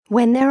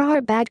When there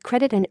are bad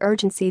credit and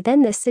urgency,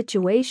 then the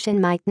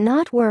situation might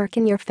not work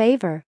in your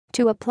favor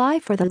to apply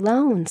for the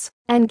loans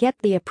and get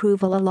the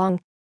approval along.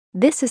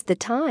 This is the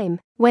time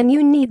when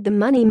you need the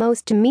money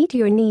most to meet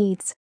your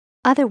needs.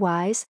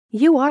 Otherwise,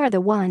 you are the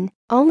one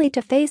only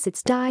to face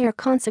its dire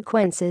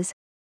consequences.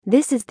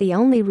 This is the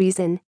only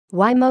reason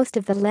why most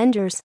of the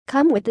lenders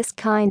come with this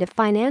kind of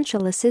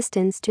financial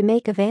assistance to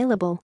make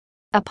available.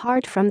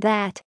 Apart from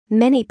that,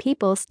 many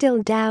people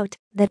still doubt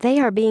that they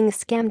are being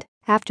scammed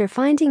after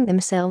finding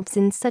themselves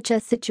in such a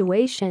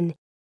situation.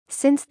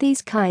 Since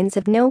these kinds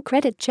of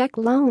no-credit check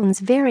loans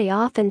very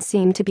often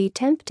seem to be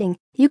tempting,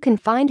 you can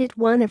find it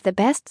one of the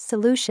best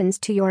solutions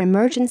to your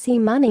emergency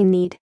money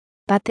need.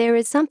 But there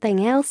is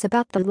something else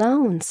about the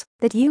loans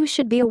that you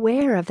should be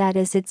aware of, that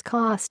is its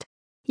cost.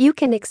 You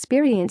can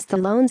experience the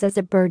loans as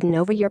a burden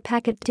over your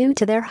pocket due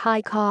to their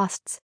high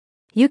costs.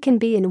 You can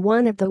be in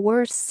one of the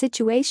worst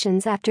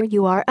situations after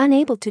you are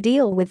unable to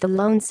deal with the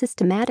loan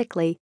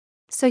systematically.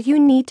 So you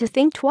need to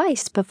think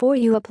twice before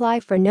you apply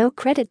for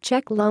no-credit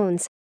check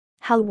loans.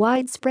 How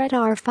widespread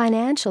are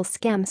financial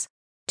scams?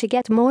 To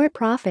get more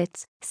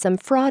profits, some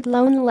fraud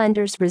loan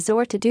lenders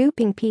resort to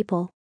duping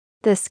people.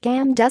 The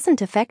scam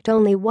doesn't affect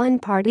only one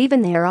part,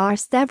 even there are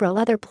several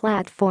other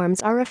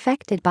platforms are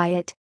affected by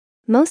it.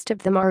 Most of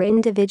them are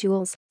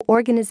individuals,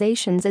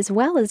 organizations as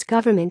well as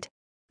government.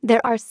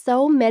 There are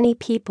so many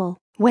people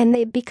when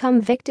they become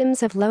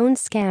victims of loan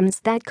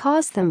scams that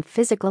cause them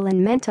physical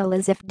and mental,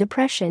 as if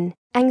depression,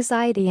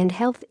 anxiety and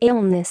health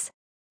illness.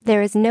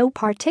 There is no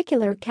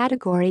particular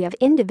category of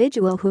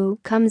individual who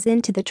comes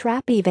into the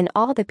trap. Even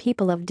all the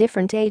people of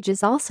different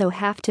ages also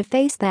have to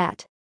face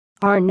that.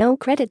 Are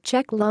no-credit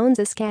check loans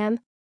a scam?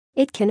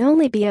 It can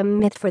only be a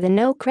myth for the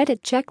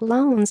no-credit check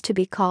loans to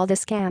be called a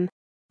scam.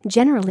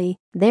 Generally,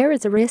 there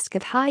is a risk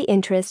of high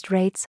interest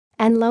rates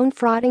and loan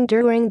frauding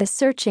during the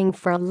searching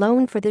for a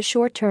loan for the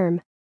short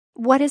term.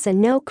 What is a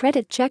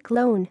no-credit check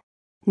loan?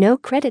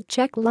 No-credit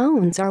check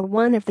loans are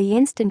one of the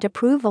instant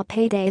approval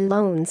payday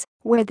loans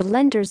where the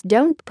lenders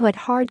don't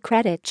put hard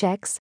credit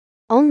checks.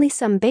 Only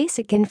some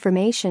basic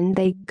information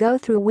they go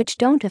through which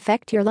don't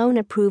affect your loan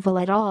approval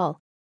at all.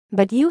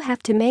 But you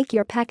have to make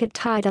your pocket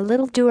tight a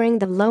little during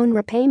the loan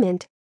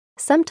repayment.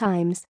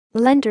 Sometimes,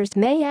 lenders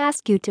may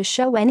ask you to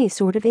show any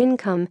sort of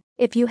income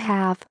if you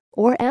have,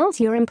 or else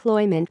your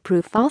employment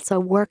proof also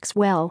works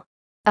well.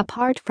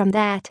 Apart from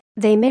that,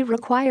 they may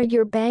require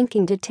your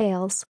banking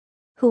details.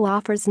 Who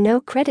offers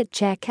no-credit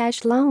check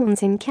cash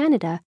loans in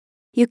Canada?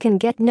 You can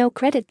get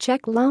no-credit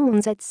check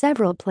loans at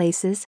several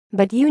places,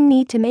 but you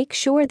need to make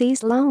sure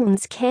these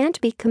loans can't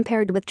be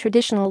compared with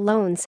traditional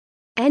loans.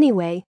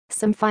 Anyway,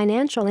 some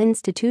financial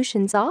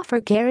institutions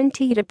offer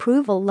guaranteed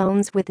approval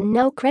loans with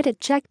no credit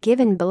check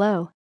given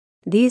below.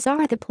 These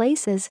are the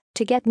places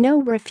to get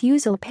no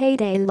refusal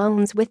payday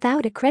loans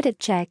without a credit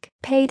check.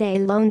 Payday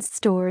loans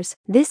stores.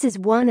 This is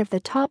one of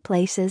the top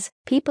places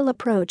people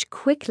approach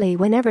quickly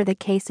whenever the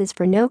case is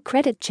for no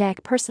credit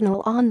check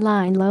personal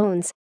online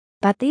loans.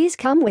 But these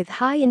come with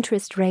high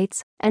interest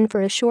rates and for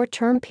a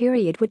short-term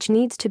period which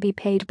needs to be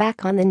paid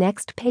back on the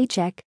next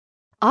paycheck.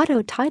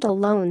 Auto title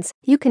loans.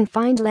 You can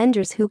find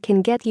lenders who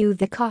can get you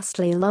the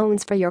costly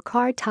loans for your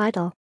car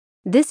title.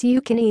 This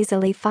you can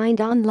easily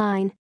find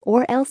online,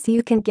 or else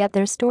you can get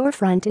their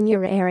storefront in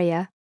your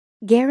area.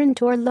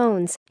 Guarantor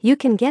loans. You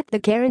can get the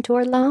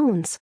guarantor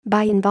loans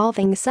by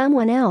involving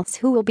someone else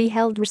who will be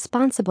held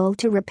responsible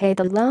to repay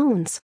the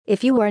loans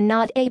if you are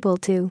not able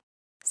to.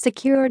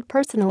 Secured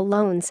personal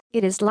loans.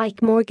 It is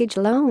like mortgage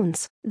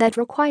loans that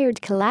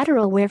required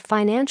collateral where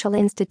financial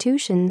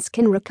institutions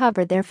can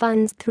recover their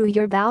funds through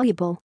your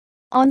valuable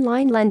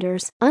online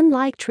lenders.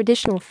 Unlike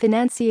traditional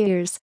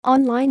financiers,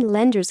 online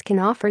lenders can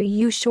offer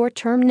you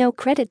short-term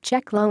no-credit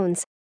check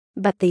loans.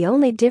 But the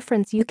only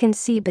difference you can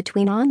see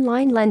between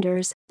online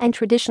lenders and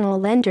traditional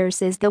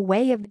lenders is the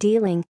way of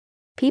dealing.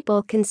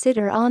 People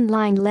consider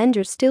online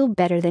lenders still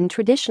better than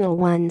traditional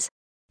ones.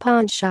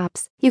 Pawn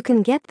shops. You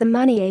can get the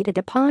money at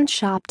a pawn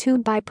shop too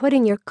by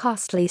putting your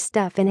costly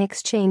stuff in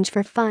exchange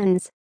for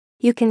funds.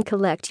 You can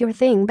collect your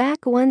thing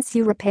back once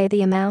you repay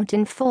the amount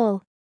in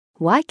full.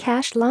 Why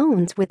cash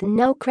loans with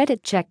no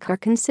credit check are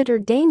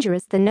considered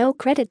dangerous? The no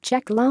credit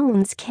check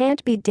loans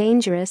can't be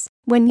dangerous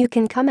when you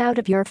can come out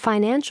of your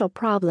financial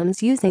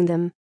problems using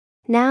them.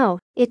 Now,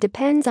 it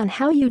depends on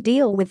how you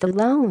deal with the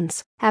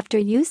loans. After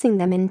using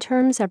them in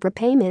terms of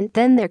repayment,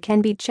 then there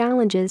can be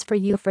challenges for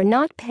you for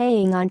not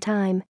paying on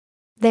time.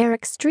 They're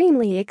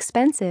extremely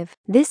expensive.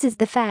 This is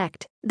the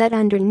fact that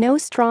under no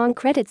strong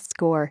credit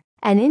score,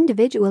 an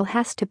individual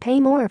has to pay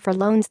more for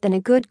loans than a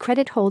good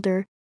credit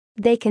holder.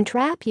 They can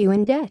trap you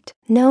in debt.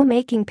 No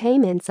making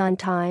payments on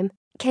time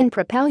can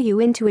propel you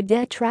into a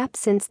debt trap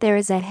since there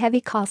is a heavy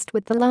cost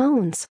with the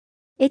loans.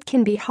 It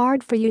can be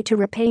hard for you to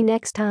repay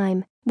next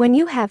time when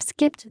you have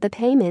skipped the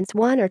payments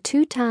 1 or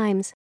 2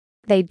 times.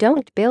 They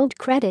don't build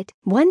credit.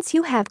 Once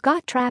you have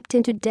got trapped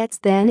into debts,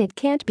 then it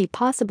can't be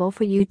possible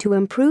for you to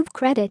improve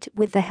credit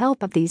with the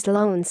help of these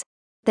loans.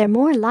 They're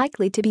more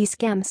likely to be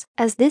scams.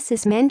 As this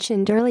is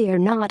mentioned earlier,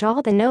 not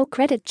all the no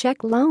credit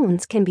check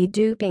loans can be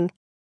duping.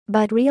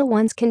 but real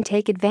ones can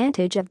take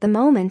advantage of the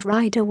moment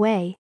right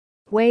away.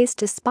 Ways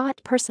to spot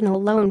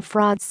personal loan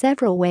fraud.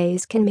 Several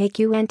ways can make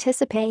you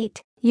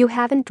anticipate you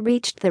haven't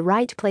reached the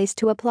right place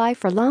to apply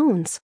for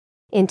loans.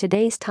 In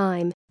today's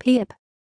time, PIP